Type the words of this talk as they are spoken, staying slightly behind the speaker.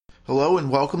Hello and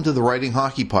welcome to the Writing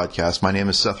Hockey Podcast. My name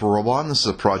is Seth Robon. This is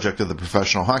a project of the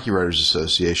Professional Hockey Writers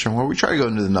Association where we try to go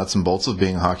into the nuts and bolts of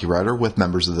being a hockey writer with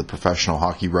members of the Professional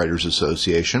Hockey Writers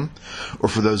Association, or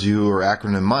for those of you who are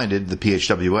acronym-minded, the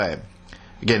PHWA.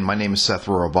 Again, my name is Seth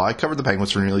Robon. I covered the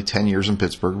Penguins for nearly 10 years in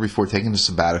Pittsburgh before taking a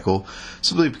sabbatical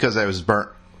simply because I was burnt.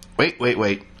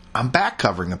 Wait. I'm back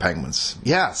covering the Penguins.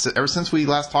 Yeah, ever since we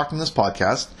last talked on this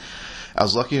podcast, I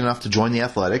was lucky enough to join The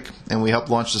Athletic, and we helped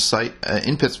launch the site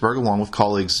in Pittsburgh along with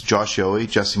colleagues Josh Yohe,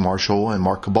 Jesse Marshall, and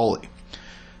Mark Caboli.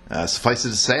 Suffice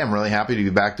it to say, I'm really happy to be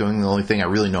back doing the only thing I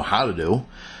really know how to do.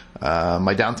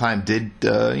 My downtime did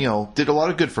a lot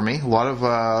of good for me, a lot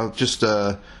of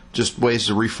just ways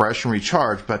to refresh and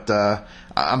recharge, but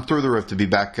I'm through the roof to be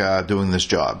back doing this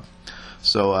job.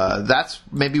 So that's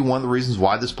maybe one of the reasons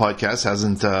why this podcast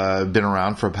hasn't been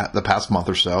around for the past month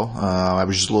or so. I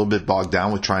was just a little bit bogged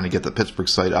down with trying to get the Pittsburgh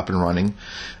site up and running.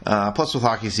 Plus, with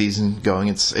hockey season going,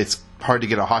 it's hard to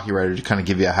get a hockey writer to kind of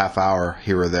give you a half hour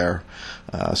here or there.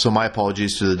 So my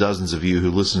apologies to the dozens of you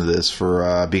who listen to this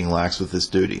for being lax with this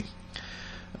duty.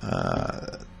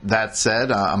 That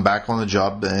said, I'm back on the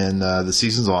job, and the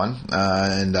season's on,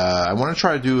 and I want to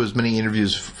try to do as many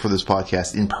interviews for this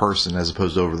podcast in person as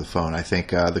opposed to over the phone. I think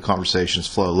the conversations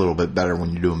flow a little bit better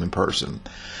when you do them in person.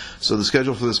 So the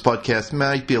schedule for this podcast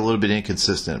might be a little bit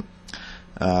inconsistent.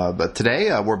 But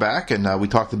today, we're back, and we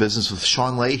talked the business with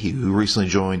Sean Leahy, who recently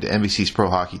joined NBC's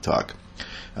Pro Hockey Talk.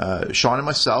 Sean and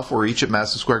myself were each at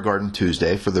Madison Square Garden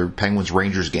Tuesday for the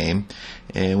Penguins-Rangers game,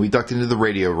 and we ducked into the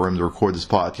radio room to record this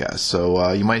podcast.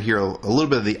 So you might hear a little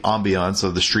bit of the ambiance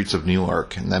of the streets of New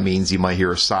York, and that means you might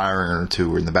hear a siren or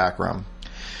two in the background.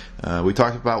 We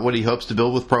talked about what he hopes to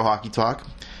build with Pro Hockey Talk,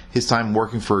 his time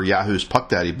working for Yahoo's Puck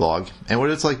Daddy blog, and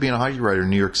what it's like being a hockey writer in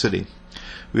New York City.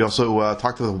 We also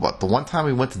talked about the one time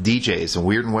we went to DJ's in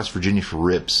Weirton, West Virginia for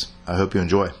ribs. I hope you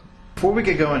enjoy. Before we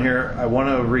get going here, I want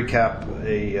to recap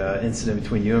a incident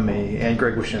between you and me and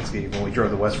Greg Wyshynski when we drove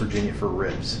to West Virginia for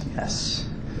ribs. Yes.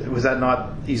 Was that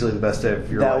not easily the best day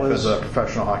of your life as a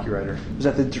professional hockey writer? Was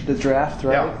that the draft,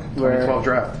 right? Yeah, 2012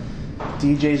 draft.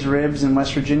 DJ's Ribs in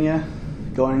West Virginia,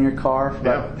 going in your car for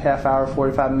about half hour,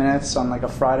 45 minutes on like a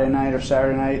Friday night or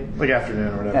Saturday night. Like afternoon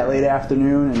or whatever. At late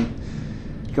afternoon,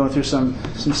 and going through some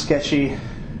sketchy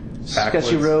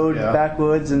road,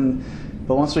 backwoods,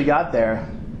 but once we got there,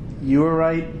 you were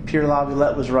right. Pierre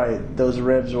Laviolette was right. Those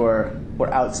ribs were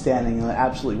outstanding and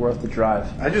absolutely worth the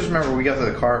drive. I just remember we got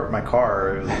to my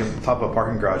car. It was at the top of a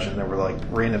parking garage, and there were like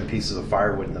random pieces of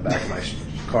firewood in the back of my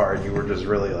car, and you were just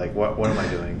really like, "What am I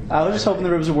doing?" I was just hoping the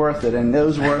ribs were worth it, and it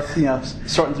was worth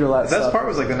sorting through a lot of stuff. The best part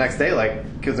was like the next day,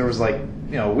 like because there was like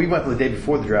we went the day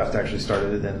before the draft actually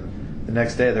started, and then the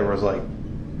next day there was like.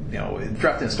 The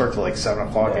draft didn't start till like 7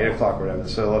 o'clock, 8 o'clock, or whatever.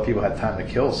 So a lot of people had time to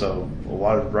kill. So a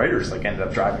lot of writers like ended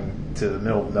up driving to the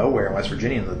middle of nowhere in West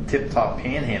Virginia in the tip-top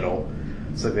panhandle.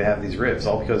 So they have these ribs,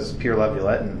 all because Pierre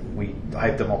Laviolette, and we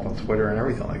hyped them up on Twitter and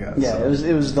everything like that. Yeah, so.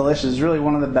 It was delicious. It was really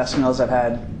one of the best meals I've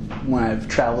had when I've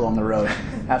traveled on the road.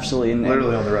 Absolutely.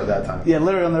 Literally on the road that time. Yeah,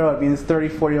 literally on the road. I mean, it's 30,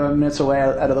 40 minutes away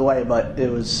out of the way, but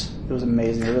it was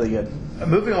amazing. Really good.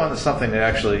 Moving on to something that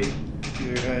actually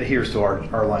adheres to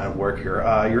our line of work here.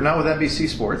 You're now with NBC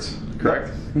Sports, correct?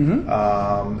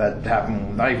 Mm-hmm. That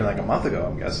happened not even like a month ago,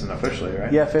 I'm guessing, officially,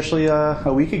 right? Yeah, officially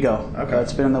a week ago. Okay.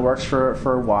 It's been in the works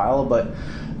for a while, but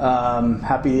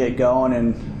happy to get going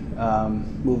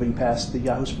and moving past the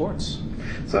Yahoo Sports.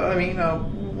 So, I mean,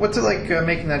 what's it like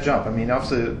making that jump? I mean,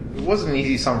 obviously, it wasn't an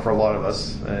easy summer for a lot of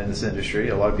us in this industry.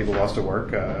 A lot of people lost their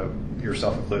work,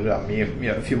 yourself included. Me,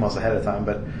 a few months ahead of time,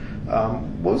 but.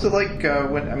 What was it like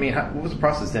what was the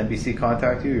process? Did NBC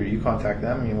contact you, or you contact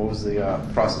them? I mean, what was the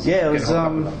process? Yeah, it was.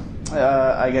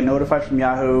 I got notified from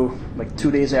Yahoo like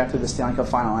 2 days after the Stanley Cup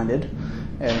final ended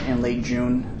in late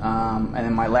June, and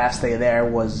then my last day there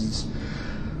was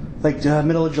like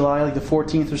middle of July, like the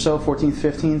 14th or so, 14th,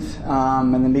 15th,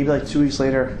 and then maybe like 2 weeks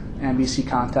later, NBC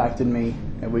contacted me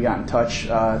and we got in touch.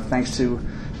 Thanks to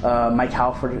Mike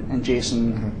Halford and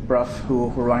Jason Bruff, who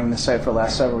were running the site for the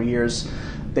last several years.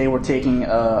 They were taking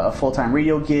a full-time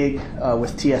radio gig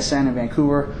with TSN in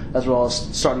Vancouver, as well as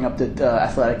starting up the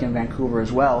Athletic in Vancouver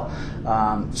as well.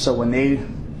 So when they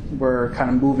were kind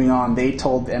of moving on, they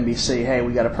told NBC, "Hey,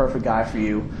 we got a perfect guy for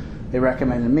you." They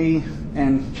recommended me,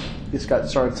 and just got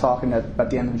started talking at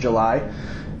the end of July,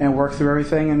 and worked through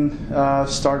everything, and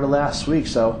started last week.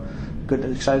 So good,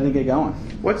 excited to get going.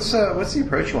 What's the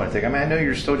approach you want to take? I mean, I know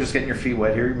you're still just getting your feet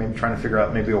wet here. You're maybe trying to figure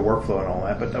out maybe a workflow and all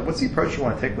that. But what's the approach you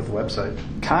want to take with the website?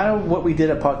 Kind of what we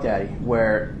did at Puck Daddy,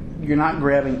 where you're not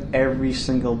grabbing every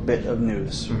single bit of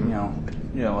news.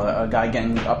 A guy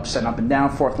getting upset up and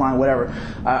down, fourth line, whatever.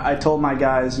 I told my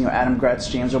guys, Adam Gretz,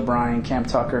 James O'Brien, Cam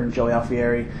Tucker, and Joey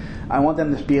Alfieri, I want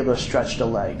them to be able to stretch the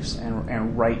legs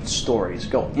and write stories,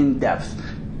 go in depth.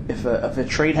 If a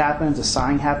trade happens, a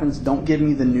signing happens, don't give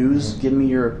me the news. Give me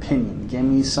your opinion. Give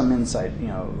me some insight.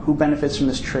 Who benefits from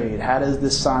this trade? How does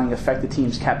this signing affect the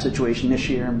team's cap situation this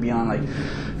year and beyond? Like,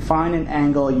 find an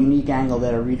angle, a unique angle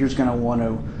that a reader's going to want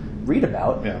to read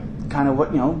about. Yeah. Kind of what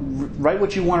write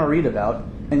what you want to read about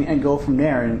and go from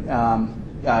there. And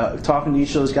talking to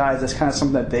each of those guys, that's kind of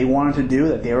something that they wanted to do,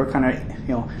 that they were kind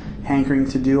of hankering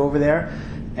to do over there,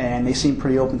 and they seem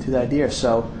pretty open to the idea.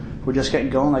 So we're just getting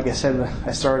going. Like I said,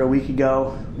 I started a week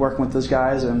ago working with those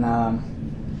guys, and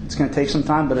it's going to take some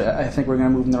time, but I think we're going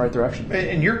to move in the right direction.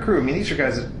 And your crew, these are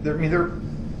guys. They're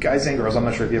guys and girls. I'm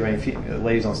not sure if you have any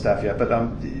ladies on staff yet, but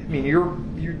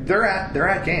they're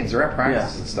at games, they're at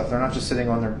practices and stuff. They're not just sitting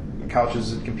on their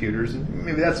couches and computers, and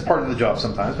maybe that's part of the job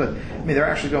sometimes. But they're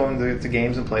actually going to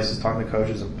games and places, talking to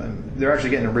coaches, and they're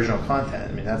actually getting original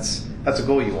content. That's a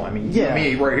goal you want.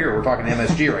 Me right here, we're talking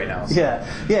MSG right now. So. Yeah.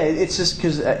 It's just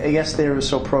because I guess they were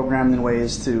so programmed in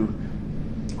ways to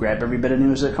grab every bit of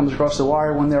news that comes across the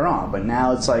wire when they're on. But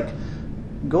now it's like,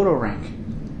 go to a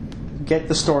rink, get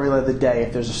the storyline of the day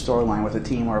if there's a storyline with a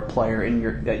team or a player in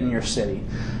your city,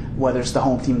 whether it's the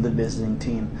home team or the visiting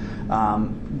team.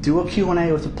 Do a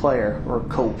Q&A with a player or a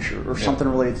coach or something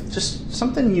related, just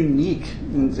something unique,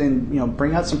 and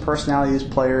bring out some personality of these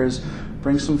players.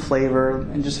 Bring some flavor,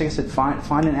 and just like I said,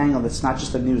 find an angle that's not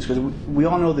just the news, because we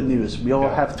all know the news. We all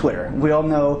have Twitter. We all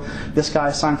know this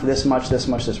guy signed for this much.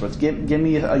 Give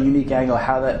me a unique angle,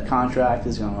 how that contract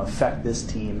is going to affect this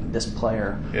team, this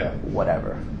player,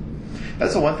 whatever.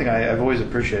 That's the one thing I've always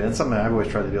appreciated, and something I've always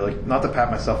tried to do. Like, not to pat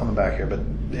myself on the back here, but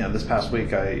this past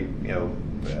week I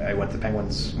went to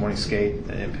Penguins morning skate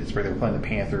in Pittsburgh. They were playing the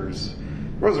Panthers.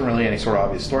 There wasn't really any sort of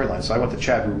obvious storyline, so I went to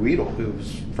Chad Ruedel,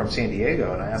 who's from San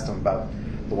Diego, and I asked him about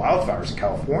the wildfires in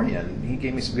California, and he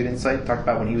gave me some good insight. He talked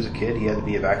about when he was a kid, he had to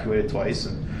be evacuated twice,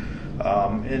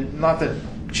 and not that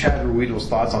Chad Ruedel's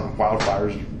thoughts on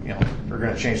wildfires, are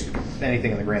going to change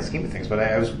anything in the grand scheme of things, but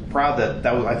I was proud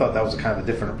I thought that was a kind of a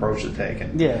different approach to take,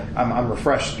 and I'm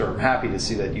refreshed or happy to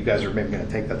see that you guys are maybe going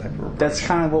to take that type of approach. That's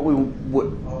kind of what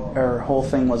our whole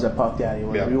thing was at Puck Daddy.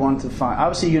 We wanted to find,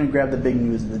 obviously you're going to grab the big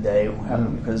news of the day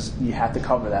because you have to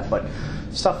cover that, but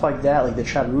stuff like that, like the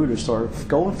Chad Rueder story,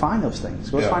 go and find those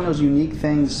things. Go find those unique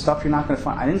things, stuff you're not going to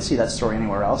find. I didn't see that story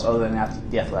anywhere else other than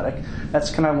The Athletic.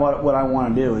 That's kind of what I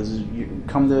want to do, is you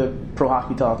come to Pro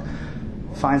Hockey Talk,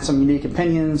 find some unique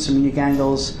opinions, some unique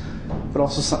angles, but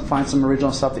also find some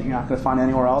original stuff that you're not going to find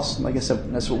anywhere else. Like I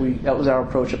said, that was our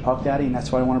approach at Puck Daddy, and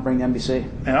that's why I want to bring to NBC.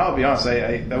 And I'll be honest,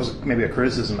 that was maybe a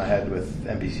criticism I had with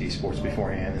NBC Sports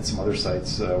beforehand and some other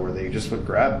sites where they just would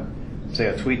grab, say,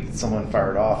 a tweet that someone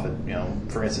fired off.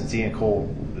 And, for instance, Ian Cole,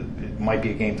 it might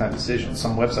be a game time decision.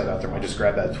 Some website out there might just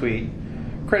grab that tweet,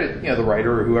 credit the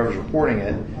writer or whoever's reporting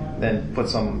it, then put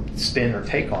some spin or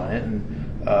take on it, and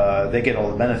they get all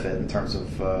the benefit in terms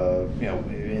of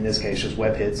in this case just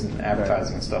web hits and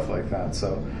advertising and stuff like that.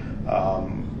 So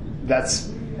that's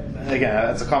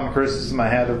a common criticism I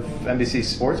had of NBC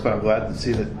Sports, but I'm glad to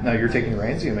see that now you're taking the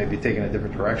reins. You may be taking a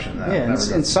different direction.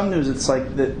 In some news, it's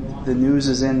like the news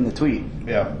is in the tweet.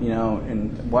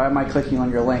 And why am I clicking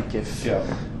on your link if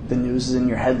the news is in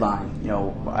your headline?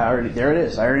 There it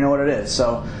is. I already know what it is.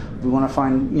 So we want to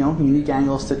find unique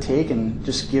angles to take and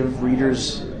just give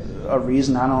readers a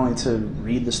reason not only to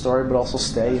read the story but also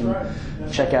stay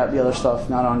and check out the other stuff,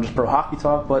 not on just Pro Hockey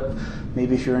Talk, but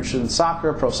maybe if you're interested in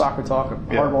soccer, Pro Soccer Talk, or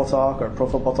Hardball Talk, or Pro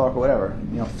Football Talk, or whatever.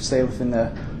 Stay within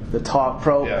the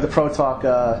Pro Talk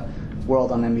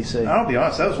world on NBC. I'll be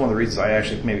honest, that was one of the reasons I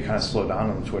actually maybe kind of slowed down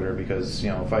on Twitter, because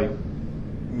if I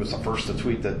was the first to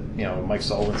tweet that Mike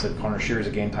Sullivan said Connor Shearer's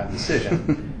a game time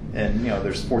decision, and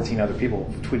there's 14 other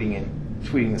people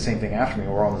tweeting the same thing after me,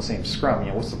 we're all in the same scrum.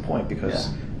 What's the point? Because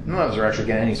none of us are actually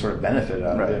getting any sort of benefit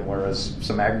out of it, whereas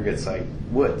some aggregate site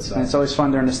would. So. And it's always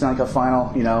fun during the Stanley Cup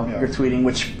final, you're tweeting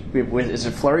is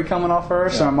it Fleury coming off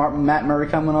first or Matt Murray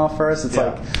coming off first? It's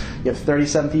like you have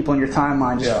 37 people in your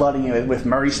timeline just flooding you with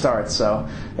Murray starts. So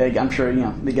I'm sure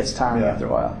it gets tiring after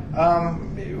a while.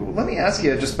 Let me ask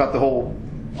you just about the whole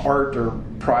art or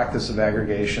practice of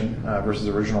aggregation versus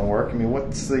original work.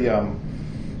 What's the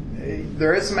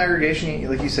there is some aggregation,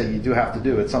 like you said, you do have to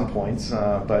do at some points,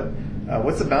 but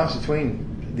what's the balance between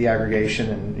the aggregation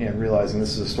and realizing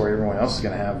this is a story everyone else is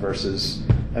going to have versus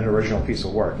an original piece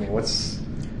of work?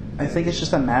 I think it's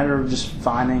just a matter of just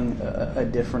finding a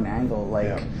different angle.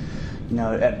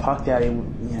 at Puck Daddy,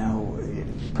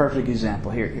 perfect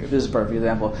example. Here, this is a perfect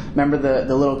example. Remember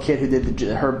the little kid who did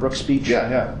the Herb Brooks speech?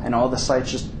 Yeah. And all the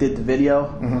sites just did the video?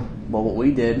 Mm-hmm. Well, what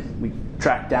we did, we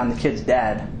tracked down the kid's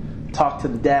dad, talked to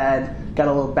the dad, got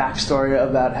a little backstory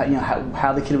about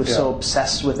how the kid was so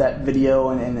obsessed with that video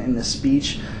and the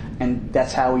speech, and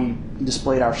that's how we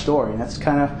displayed our story. And that's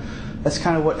kind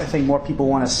of what I think more people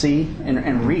want to see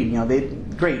and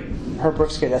read. Great, Herb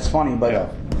Brooks kid, that's funny,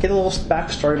 but get a little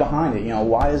backstory behind it.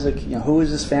 Why is it? Who is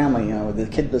his family?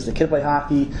 Does the kid play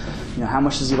hockey? How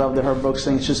much does he love the Herb Brooks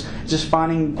thing? It's just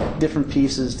finding different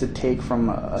pieces to take from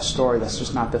a story that's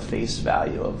just not the face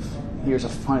value of here's a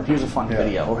fun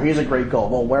video, or here's a great goal.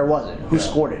 Well, where was it? Who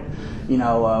scored it?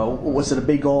 Was it a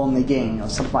big goal in the game?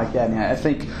 Something like that. And I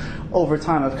think over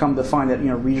time I've come to find that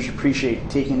readers appreciate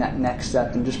taking that next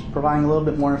step and just providing a little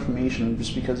bit more information,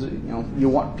 just because you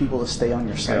want people to stay on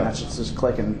your site, not just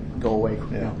click and go away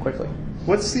quickly.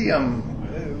 What's the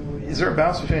is there a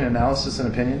balance between analysis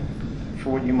and opinion for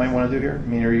what you might want to do here? I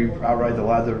mean, are you outright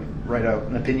allowed to write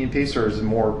an opinion piece, or is it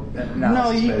more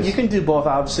analysis based? You can do both.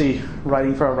 Obviously,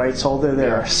 writing for a rights holder,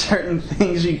 there are certain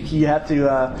things you have to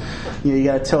you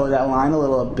got to toe that line a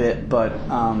little bit, but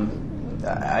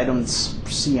I don't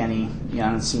see any. I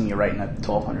don't see me writing a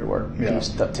 1,200 word piece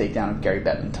takedown of Gary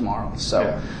Bettman tomorrow.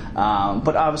 So,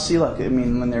 but obviously, look. I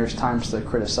mean, when there's times to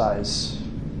criticize,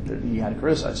 you got to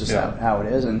criticize. Just how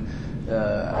it is, and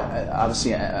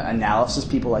obviously, analysis.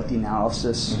 People like the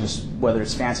analysis, just whether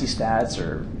it's fancy stats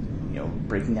or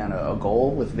breaking down a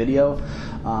goal with video.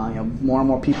 More and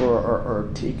more people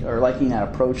are liking that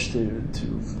approach to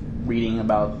reading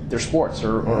about their sports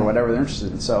or whatever they're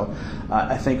interested in. So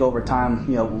I think over time,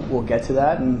 we'll get to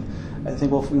that, and I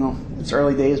think it's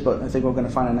early days, but I think we're going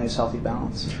to find a nice, healthy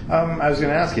balance. I was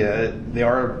going to ask you, they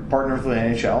are a partner with the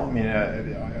NHL. I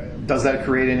mean, does that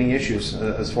create any issues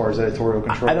as far as editorial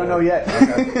control? I don't know yet.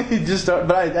 Okay.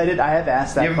 But I had to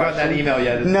ask that. You haven't gotten that email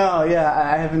yet? No,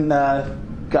 I haven't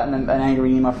gotten an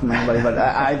angry email from anybody, but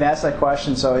I've asked that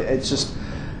question, so it's just,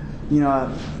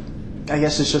 I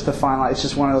guess it's just it's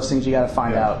just one of those things you got to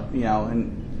find out,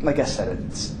 and like I said,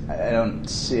 I don't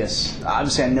see us,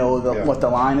 obviously I know what the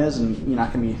line is, and you're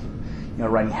not going to be,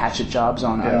 writing hatchet jobs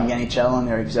on the NHL and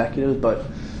their executives, but,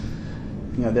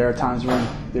 there are times when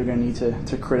they're going to need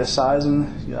to criticize, and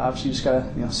obviously you just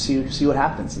got to, see what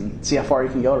happens and see how far you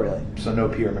can go, really. So no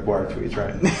Pierre McGuire tweets,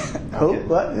 right? Who?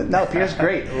 What? No, Pierre's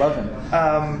great. I love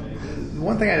him.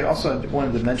 One thing I also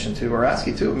wanted to mention too, or ask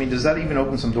you too, I mean, does that even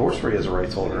open some doors for you as a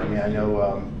rights holder? I mean, I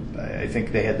know, I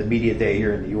think they had the media day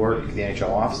here in New York, the NHL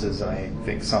offices, and I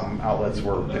think some outlets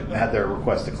had their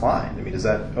request declined. I mean, does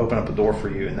that open up a door for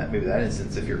you in that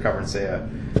instance if you're covering, say, a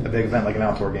big event like an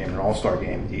outdoor game or an all-star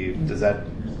game?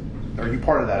 Are you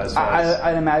part of that as well?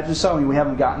 I'd imagine so. I mean, we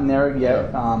haven't gotten there yet.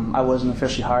 Yeah. I wasn't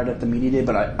officially hired at the media day,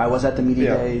 but I was at the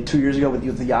media day 2 years ago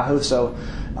with the Yahoo. So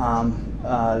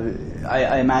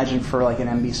I imagine for like an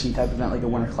NBC type event, like a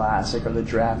Winter Classic or the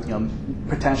draft,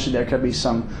 potentially there could be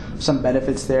some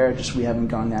benefits there. Just we haven't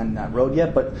gone down that road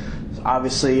yet. But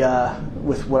obviously,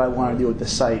 with what I want to do with the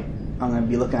site, I'm going to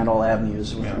be looking at all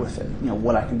avenues with it,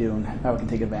 what I can do and how I can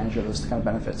take advantage of those kind of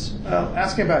benefits.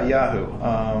 Asking about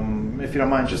Yahoo, if you don't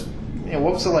mind, just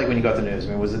what was it like when you got the news? I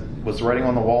mean, was the writing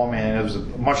on the wall? I mean, it was a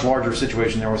much larger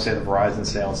situation there with, say, the Verizon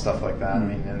sale and stuff like that.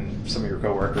 Mm-hmm. I mean, and some of your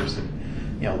coworkers had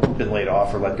been laid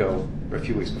off or let go a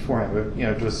few weeks beforehand.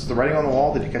 But was the writing on the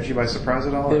wall? Did it catch you by surprise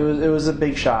at all? It was a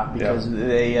big shock because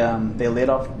they laid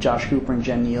off Josh Cooper and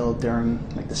Jen Neal during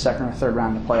like the second or third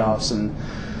round of playoffs, and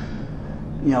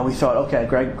we thought, okay,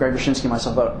 Greg Wyshynski and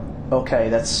myself thought, okay,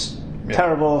 that's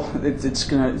terrible.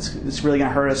 It's really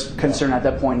gonna hurt us, concerned at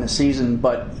that point in the season.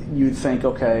 But you'd think,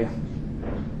 okay,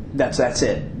 that's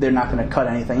it. They're not going to cut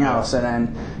anything else.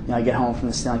 And then I get home from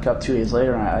the Stanley Cup 2 days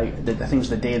later, and I think it was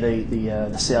the day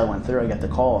the sale went through. I get the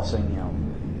call saying,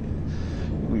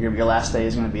 your last day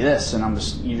is going to be this, and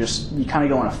you kind of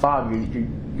go in a fog.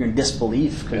 You're in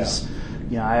disbelief because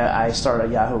I started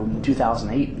at Yahoo in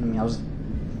 2008. I mean, I was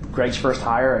Greg's first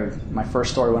hire. My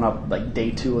first story went up like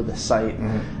day 2 of the site,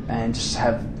 and just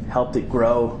have helped it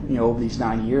grow, over these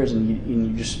 9 years, and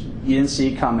you didn't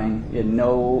see it coming. You had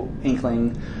no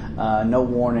inkling, no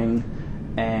warning,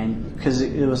 and because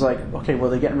it was like, okay, well,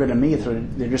 they're getting rid of me,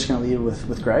 they're just going to leave it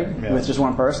with Greg, with just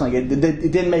one person. Like it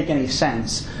didn't make any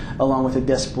sense, along with the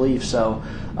disbelief. So,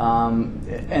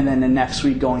 and then the next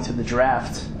week going to the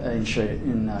draft in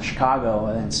Chicago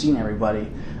and then seeing everybody.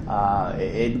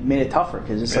 It made it tougher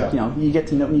because it's like you get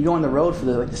to know when you go on the road for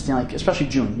the Stanley, especially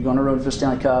June. You go on the road for the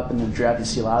Stanley Cup and the draft. You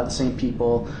see a lot of the same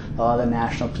people, a lot of the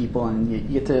national people, and you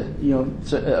get to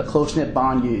it's a close knit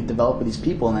bond you develop with these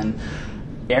people. And then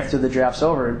after the draft's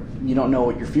over, you don't know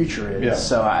what your future is. Yeah.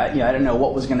 So I didn't know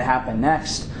what was going to happen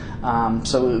next.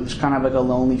 So it was kind of like a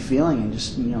lonely feeling, and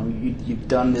just you've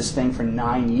done this thing for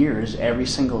 9 years every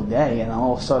single day, and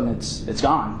all of a sudden it's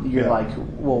gone. You're like,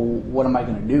 well, what am I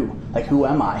going to do? Like, who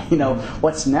am I?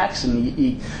 What's next? And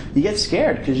you get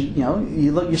scared because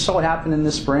you saw what happened in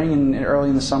the spring and early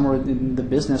in the summer in the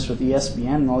business with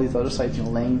ESPN and all these other sites,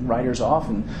 laying writers off,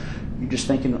 and you're just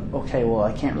thinking, okay, well,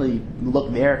 I can't really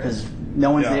look there because no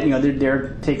one's there.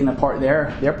 They're taking apart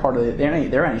their part of their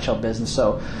NHL business.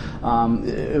 So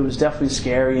it was definitely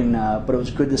scary, but it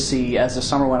was good to see as the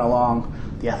summer went along,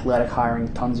 the Athletic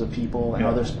hiring tons of people and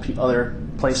other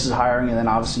places hiring, and then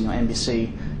obviously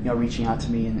NBC reaching out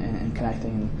to me and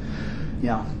connecting,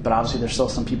 and but obviously there's still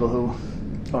some people who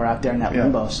are out there in that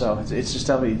limbo. So it's just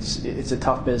definitely it's a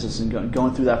tough business, and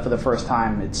going through that for the first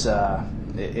time, it's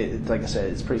like I said,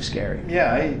 it's pretty scary.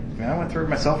 Yeah, I went through it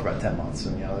myself for about 10 months,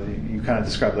 and you kind of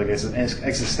described it like as an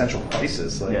existential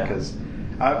crisis, because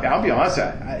I'll be honest,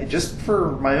 I just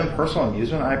for my own personal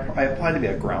amusement, I applied to be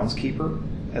a groundskeeper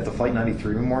at the Flight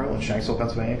 93 Memorial in Shanksville,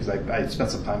 Pennsylvania, because I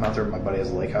spent some time out there. My buddy has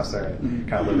a lake house there, and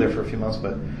kind of lived there for a few months.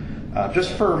 But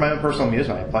just for my own personal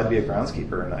amusement, I applied to be a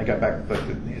groundskeeper, and I got back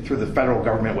through the federal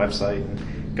government website and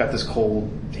got this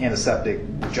cold antiseptic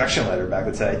rejection letter back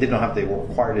that said I did not have the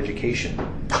required education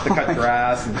to cut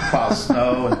grass and plow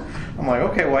snow. And I'm like,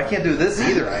 okay, well, I can't do this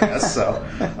either, I guess. So,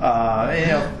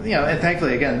 and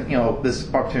thankfully, again,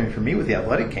 this opportunity for me with the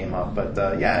Athletic came up. But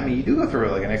you do go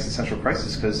through like an existential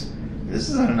crisis because this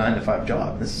isn't a 9-to-5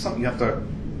 job. This is something you have to.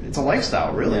 It's a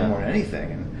lifestyle, really, more than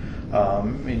anything.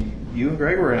 And you and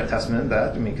Greg were a testament to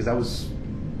that. Because that was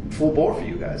full bore for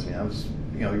you guys. That was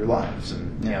your lives,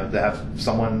 and to have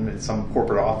someone in some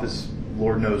corporate office,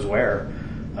 Lord knows where,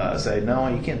 say no,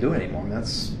 you can't do it anymore.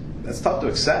 That's tough to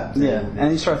accept. Yeah,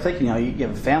 and you start thinking, you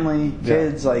have a family,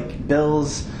 kids, like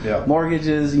bills,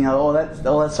 mortgages, all that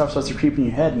stuff starts to creep in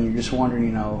your head, and you're just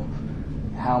wondering,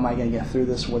 how am I going to get through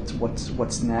this?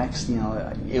 What's next?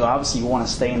 You obviously want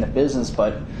to stay in the business,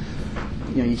 but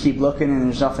you keep looking and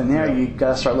there's nothing there. You got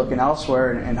to start looking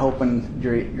elsewhere and hoping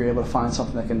you're able to find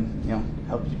something that can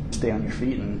help you stay on your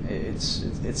feet. And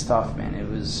it's tough, man.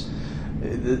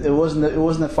 It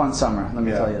wasn't a fun summer. Let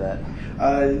me tell you that.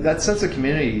 That sense of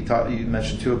community you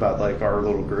mentioned too about like our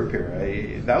little group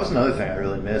here. That was another thing I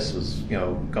really missed was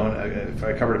going. If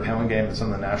I covered a Penguin game and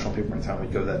some of the national people in town,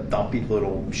 we'd go to that dumpy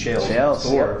little Shales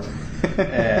store,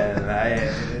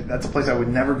 and that's a place I would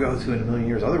never go to in a million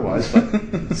years otherwise.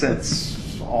 But since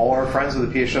all our friends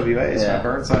with the PHWA, Scott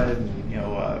Burnside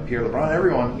and Pierre LeBron,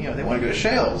 everyone they want to go to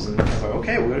Shales, and I was like,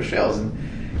 okay, we'll go to Shales, and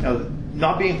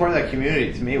not being part of that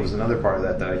community to me was another part of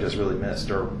that I just really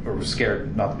missed or was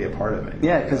scared not to be a part of it.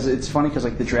 Yeah, because it's funny because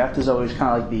like the draft is always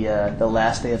kind of like the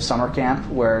last day of summer camp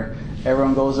where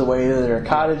everyone goes away to their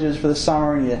cottages for the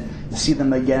summer and you see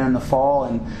them again in the fall,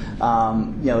 and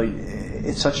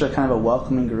it's such a kind of a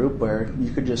welcoming group where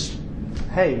you could just,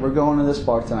 hey, we're going to this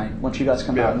bar tonight. Why don't you guys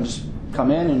come out and just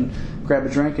come in and grab a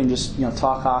drink and just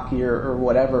talk hockey or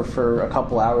whatever for a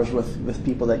couple hours with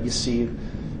people that you see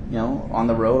on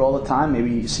the road all the time. Maybe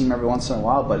you see them every once in a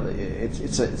while, but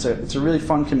it's a really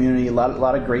fun community. A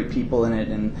lot of great people in it,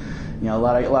 and a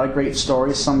lot of great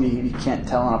stories. Some you can't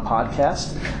tell on a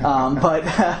podcast, but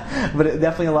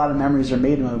definitely a lot of memories are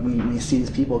made when you see these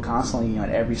people constantly at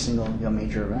every single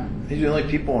major event. These are the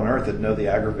only people on earth that know the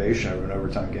aggravation of an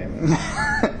overtime game.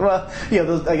 Well,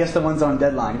 those, I guess the ones on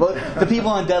deadline. Well, the people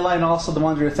on deadline and also the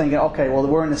ones who are thinking, okay, well,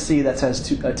 we're in a city that says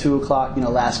 2 o'clock,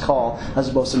 last call, as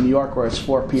opposed to New York where it's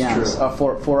 4 p.m.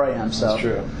 4 a.m. So. That's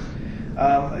true.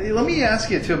 Let me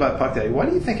ask you too about Puck Day. Why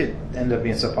do you think it ended up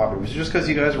being so popular? Was it just because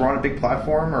you guys were on a big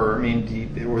platform, or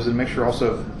was it a mixture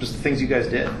also of just the things you guys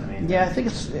did? I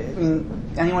think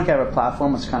anyone can have a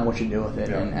platform. It's kind of what you do with it,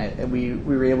 and we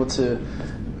were able to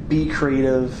be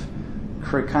creative,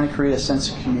 kind of create a sense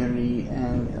of community,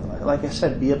 and like I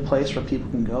said, be a place where people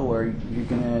can go where you're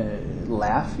gonna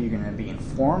laugh, you're gonna be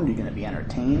informed, you're gonna be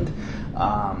entertained.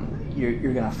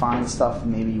 You're going to find stuff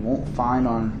maybe you won't find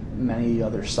on many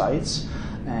other sites,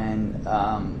 and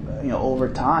over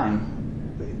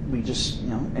time we just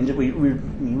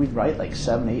we'd write like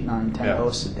 7, 8, 9, 10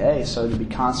 posts a day, so to be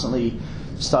constantly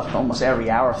stuff almost every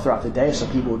hour throughout the day, so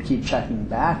people would keep checking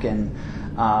back, and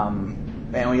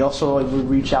we also would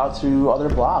reach out to other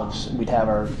blogs. We'd have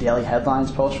our daily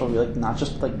headlines post where we not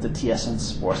just like the TSN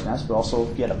Sportsnest, but also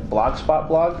if you had a Blogspot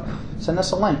blog, send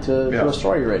us a link to a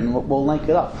story you've written. We'll link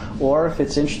it up. Or if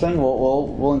it's interesting,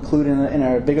 we'll include in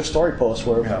a bigger story post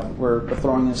where we're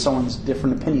throwing in someone's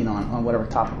different opinion on whatever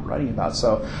topic we're writing about.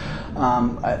 So,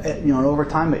 and over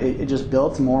time it just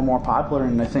built more and more popular.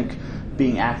 And I think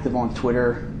being active on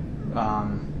Twitter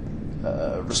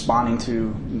responding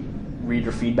to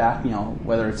reader feedback.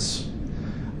 Whether it's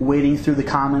wading through the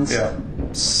comments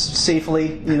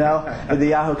safely. The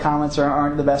Yahoo comments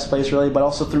aren't the best place really, but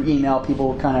also through email,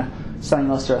 people kind of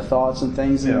sending us their thoughts and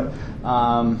things. And,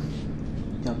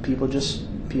 people just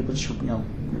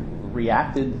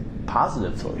reacted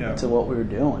positively to what we were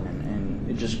doing, and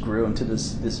it just grew into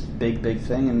this big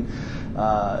thing. And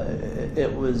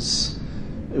it was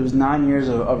 9 years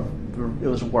of it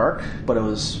was work, but it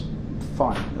was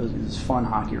fun. It was fun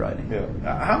hockey writing.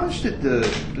 Yeah. How much did the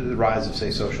rise of, say,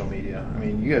 social media? I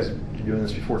mean, you guys were doing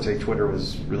this before, say, Twitter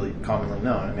was really commonly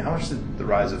known. I mean, how much did the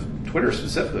rise of Twitter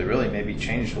specifically really maybe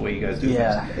change the way you guys do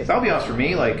things? So I'll be honest, for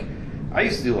me, like, I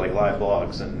used to do like live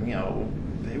blogs, and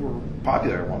they were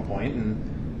popular at one point, and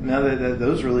now that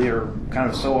those really are kind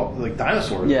of so like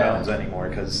dinosaur bones anymore,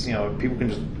 because people can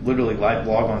just literally live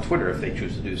blog on Twitter if they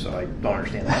choose to do so. I don't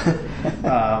understand that.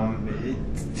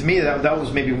 To me, that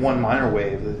was maybe one minor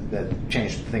wave that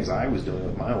changed things I was doing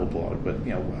with my old blog. But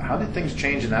how did things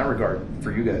change in that regard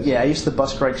for you guys? Yeah, I used to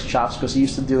bust Greg's chops because he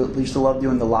used to love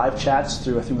doing the live chats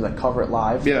through, I think it was like Cover It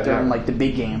Live during like the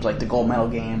big games, like the gold medal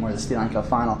game or the Stanley Cup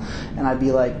final, and I'd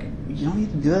be like, you don't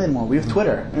need to do that anymore. We have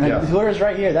Twitter. Twitter's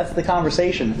right here. That's the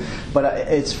conversation. But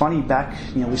it's funny. Back,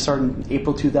 we started in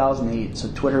April 2008, so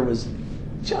Twitter was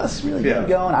just really getting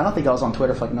going. I don't think I was on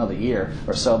Twitter for like another year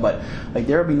or so. But like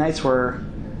there would be nights where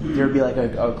there would be like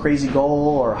a crazy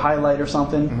goal or a highlight or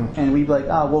something, and we'd be like,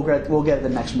 oh, we'll get it the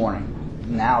next morning.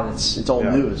 Now it's old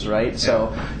news, right?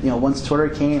 So once Twitter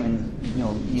came and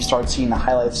you started seeing the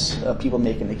highlights of people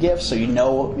making the GIFs, so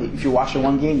if you're watching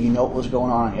one game, what was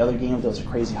going on in the other game. If there was a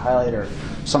crazy highlight or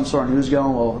some sort of news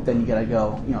going, well, then you gotta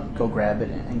go grab it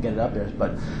and get it up there.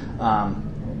 But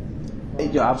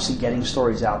obviously getting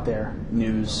stories out there,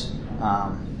 news,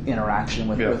 interaction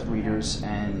with readers,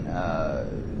 and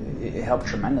it helped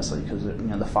tremendously because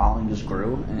the following just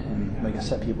grew, and like I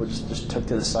said, people just took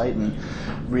to the site and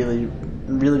really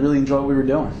enjoyed what we were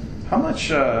doing. How much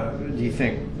do you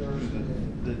think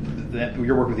that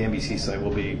your work with the NBC site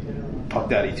will be Puck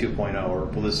Daddy 2.0, or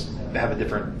will this have a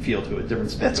different feel to it, different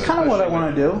spin? That's kind of what I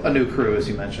want to do. A new crew, as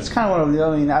you mentioned. It's kind of what I do.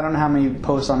 I mean, I don't know how many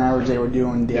posts on average they were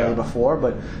doing daily before,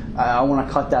 but I want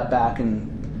to cut that back, and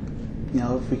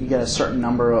if we could get a certain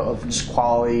number of just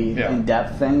quality,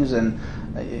 in-depth things, and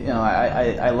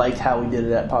I liked how we did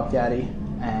it at Puck Daddy,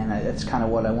 and it's kind of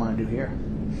what I want to do here.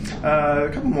 A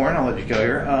couple more, and I'll let you go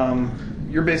here.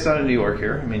 You're based out of New York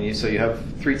here. I mean, so you have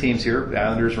 3 teams here: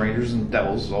 Islanders, Rangers, and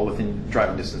Devils, all within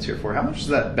driving distance here for you. How much does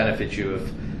that benefit you if,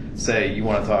 say, you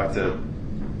want to talk to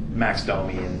Max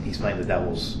Domi and he's playing the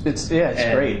Devils? It's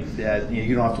great.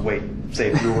 You don't have to wait.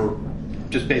 Say if you were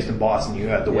just based in Boston, you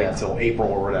had to wait until April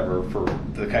or whatever for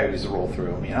the Coyotes to roll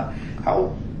through. I mean,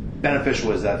 how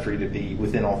beneficial is that for you to be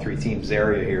within all 3 teams'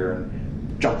 area here and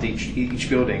jump to each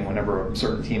building whenever a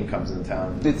certain team comes into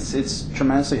town? It's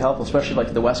tremendously helpful, especially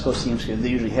like the West Coast teams, because they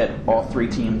usually hit all 3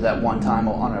 teams at one time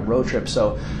on a road trip.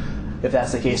 So if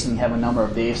that's the case, then you have a number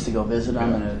of days to go visit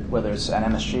them, and whether it's at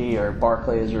MSG or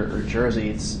Barclays or Jersey,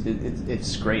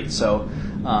 it's great. So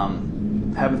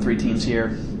having 3 teams here,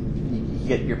 you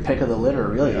get your pick of the litter,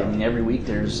 really. I mean, every week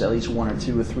there's at least 1 or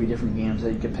 2 or 3 different games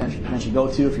that you could potentially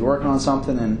go to if you're working on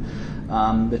something, and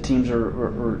the teams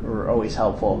are always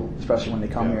helpful, especially when they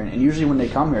come here. And usually when they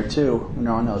come here, too, when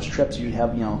they're on those trips, you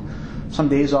have, some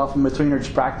days off in between or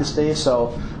just practice days.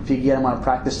 So if you get them on a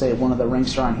practice day at one of the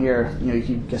rinks around here, you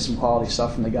can get some quality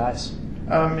stuff from the guys.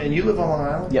 And you live on Long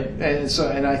Island? Yep.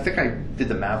 And I think I did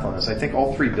the math on this. I think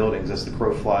all 3 buildings, as the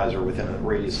crow flies, are within a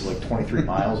radius of like 23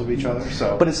 miles of each other.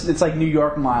 So, but it's like New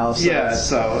York miles.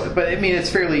 So but I mean, it's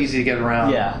fairly easy to get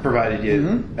around, provided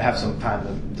you have some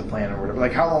time to plan or whatever.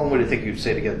 Like, how long would it take you,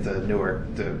 say, to get to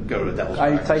Newark to go to Devils?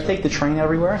 I take the train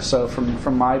everywhere. So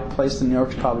from my place to New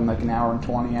York, it's probably like an hour and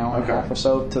 20, hour and a half or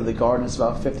so. To the Garden, it's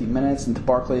about 50 minutes, and to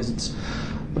Barclays, it's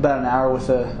about an hour with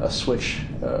a switch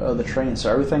of the train.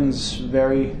 So everything's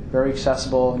very, very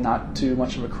accessible, not too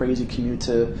much of a crazy commute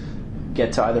to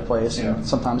get to either place. And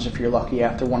sometimes if you're lucky,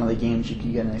 after one of the games, you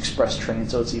can get an express train,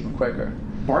 so it's even quicker.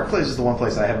 Barclays is the one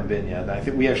place I haven't been yet. I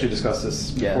think we actually discussed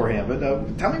this beforehand. But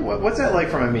tell me, what's that like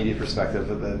from a media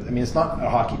perspective? I mean, it's not a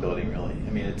hockey building, really. I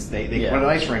mean, they put an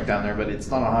ice rink down there, but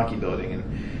it's not a hockey building.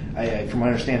 And from my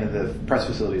understanding, the press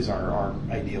facilities aren't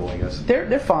ideal, I guess.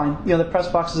 They're fine. The press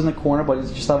box is in the corner, but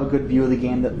you just have a good view of the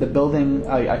game. The building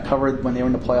I covered when they were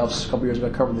in the playoffs a couple years ago. I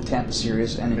covered the Tampa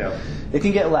series, and it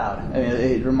can get loud. I mean,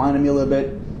 it reminded me a little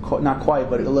bit not quite,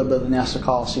 but a little bit of the Nassau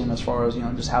Coliseum as far as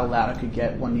just how loud it could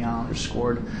get when the Islanders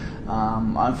scored.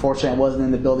 Unfortunately, I wasn't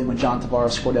in the building when John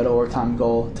Tavares scored that overtime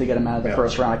goal to get him out of the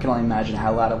first round. I can only imagine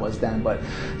how loud it was then. But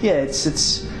yeah,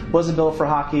 it wasn't built for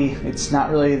hockey. It's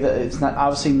not really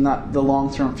obviously not the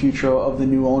long-term future of the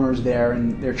new owners there,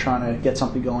 and they're trying to get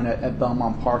something going at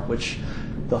Belmont Park, which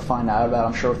they'll find out about,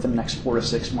 I'm sure, within the next 4 to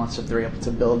 6 months if they're able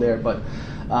to build there. But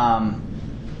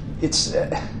it's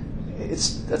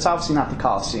obviously not the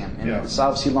Coliseum, and it's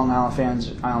obviously Long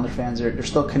Island Islander fans. They're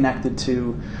still connected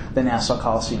to the Nassau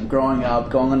Coliseum. Growing up,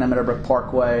 going on the Meadowbrook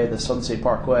Parkway, the Southern State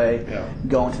Parkway,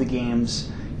 going to the games.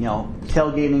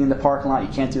 Tailgating in the parking lot. You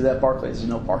can't do that at Barclays. There's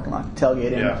no parking lot.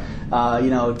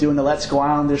 Tailgating. Doing the Let's Go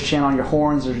Islanders chant on your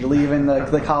horns as you're leaving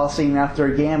the Coliseum after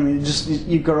a game. I mean,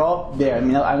 you grow up there. I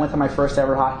mean, I went to my first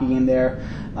ever hockey game there,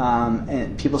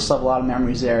 and people still have a lot of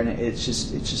memories there. And it's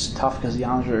just tough because the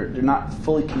Islanders they're not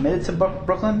fully committed to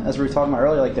Brooklyn, as we were talking about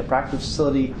earlier. Like the practice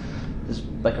facility is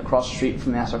like across the street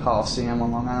from the Nassau Coliseum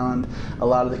on Long Island. A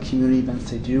lot of the community events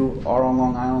they do are on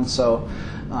Long Island, so.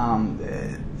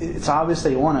 It's obvious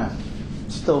they want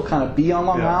to still kind of be on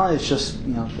Long Island. It's just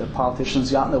the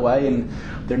politicians got in the way, and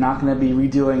they're not going to be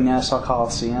redoing Nassau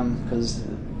Coliseum because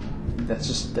that's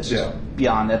just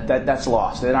beyond that. That's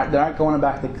lost. They're not going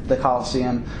back to the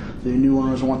Coliseum. The new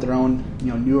owners want their own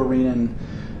new arena,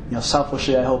 and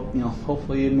selfishly I hope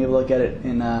hopefully maybe they'll get it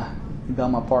in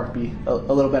Belmont Park. Be a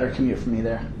little better commute for me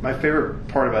there. My favorite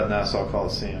part about Nassau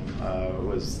Coliseum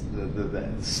was the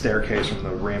staircase from the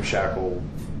ramshackle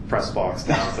press box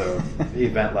down to the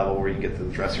event level where you can get to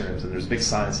the dressing rooms, and there's a big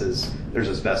sign that says there's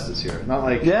asbestos here. Not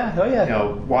like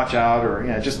watch out,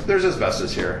 or just there's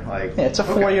asbestos here. Like it's a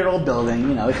 4-year-old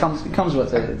building. It comes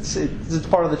with it. It's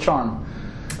part of the charm.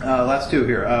 Last two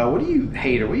here. What do you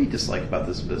hate or what do you dislike about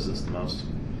this business the most?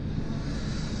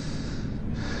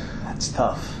 That's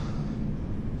tough.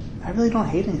 I really don't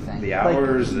hate anything. The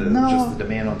hours, just the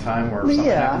demand on time where something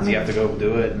happens, you have to go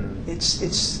do it. And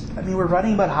I mean, we're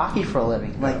writing about hockey for a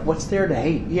living. Like, what's there to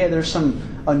hate? Yeah, there's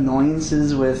some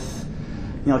annoyances with,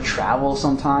 travel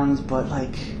sometimes, but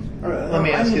like, let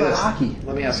me ask you this. Hockey.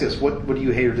 Let me ask you this. What do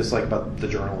you hate or dislike about the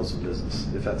journalism business?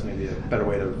 If that's maybe a better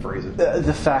way to phrase it.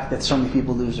 The fact that so many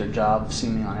people lose their job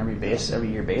seemingly on every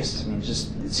year basis. I mean,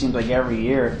 it seems like every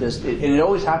year, and it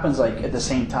always happens like at the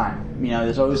same time.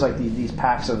 There's always like these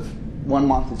packs of 1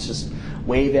 month. It's just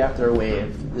wave after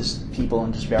wave. This people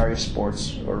in just various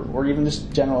sports or even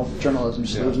just general journalism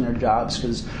just losing their jobs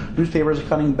because newspapers are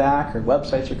cutting back or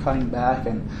websites are cutting back,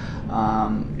 and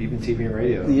even TV and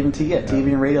radio. TV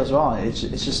and radio as well. It's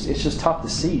just tough to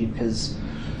see because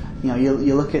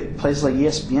you look at places like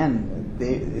ESPN.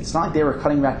 It's not like they were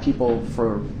cutting back people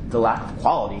for the lack of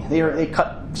quality. They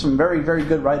cut some very, very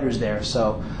good writers there.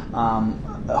 So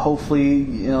hopefully,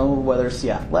 whether it's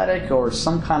The Athletic or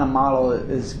some kind of model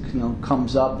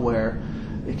comes up where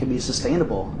it can be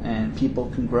sustainable and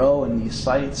people can grow and these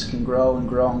sites can grow and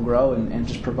grow and grow and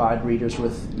just provide readers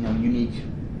with unique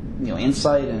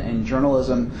insight and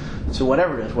journalism to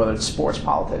whatever it is, whether it's sports,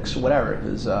 politics, whatever it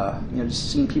is.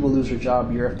 Just seeing people lose their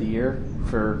job year after year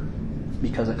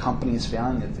because a company is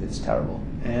failing, it's terrible.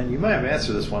 And you might have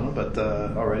answered this one,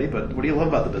 already. But what do you love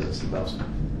about the business the most?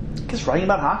 Just writing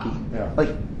about hockey. Yeah.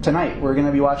 Like tonight, we're going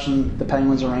to be watching the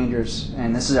Penguins and Rangers,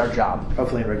 and this is our job.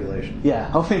 Hopefully in regulation. Yeah,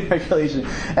 hopefully in regulation.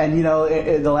 And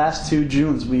in the last 2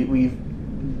 Junes, we've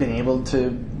been able to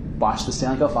watch the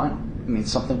Stanley Cup Final. I mean,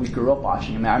 it's something we grew up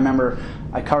watching. I mean, I remember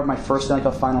I covered my first Stanley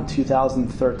Cup Final,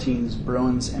 2013's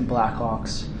Bruins and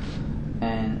Blackhawks,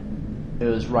 and it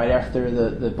was right after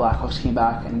the Blackhawks came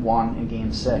back and won in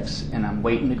Game 6, and I'm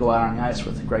waiting to go out on the ice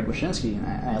with Greg Wyshynski,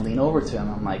 and I lean over to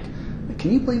him. I'm like,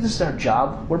 can you believe this is our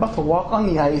job? We're about to walk on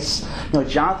the ice.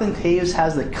 Jonathan Toews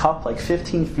has the cup like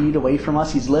 15 feet away from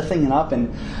us. He's lifting it up,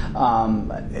 and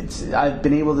I've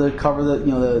been able to cover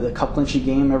the cup clinching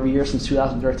game every year since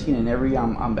 2013, and every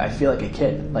I feel like a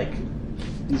kid. Like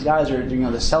these guys are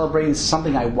they're celebrating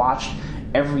something I watched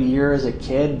every year as a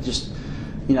kid. Just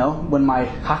when my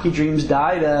hockey dreams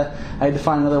died, I had to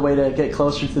find another way to get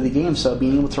closer to the game. So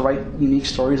being able to write unique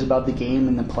stories about the game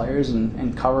and the players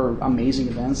and cover amazing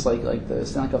events like the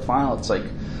Stanley Cup Final, it's like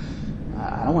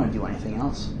I don't want to do anything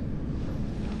else.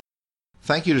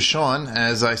 Thank you to Sean.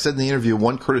 As I said in the interview,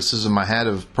 one criticism I had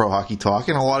of Pro Hockey Talk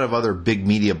and a lot of other big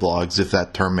media blogs, if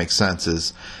that term makes sense,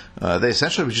 is they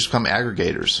essentially just become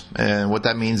aggregators. And what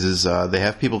that means is they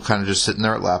have people kind of just sitting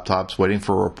there at laptops waiting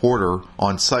for a reporter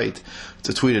on site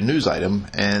to tweet a news item,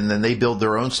 and then they build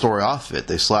their own story off of it.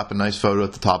 They slap a nice photo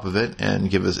at the top of it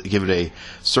and give it a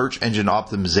search engine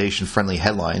optimization friendly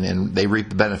headline, and they reap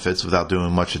the benefits without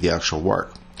doing much of the actual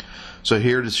work. So to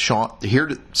hear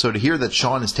that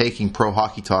Sean is taking Pro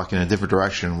Hockey Talk in a different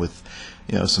direction with,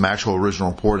 some actual original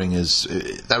reporting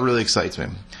that really excites me.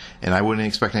 And I wouldn't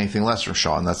expect anything less from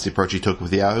Sean. That's the approach he took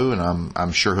with Yahoo, and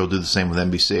I'm sure he'll do the same with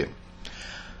NBC.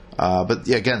 But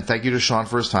yeah, again, thank you to Sean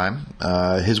for his time.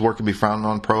 His work can be found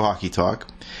on Pro Hockey Talk.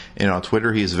 And on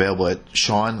Twitter, he is available at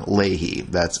Sean Leahy.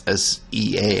 That's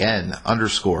SEAN_LEAHY.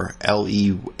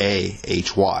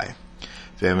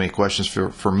 If you have any questions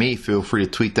for me, feel free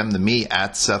to tweet them to me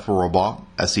at Seth Rohrbaugh,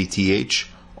 SETHRORABAUGH.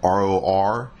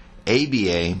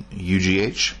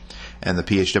 And the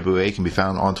PHWA can be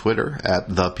found on Twitter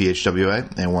at the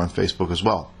PHWA, and we're on Facebook as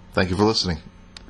well. Thank you for listening.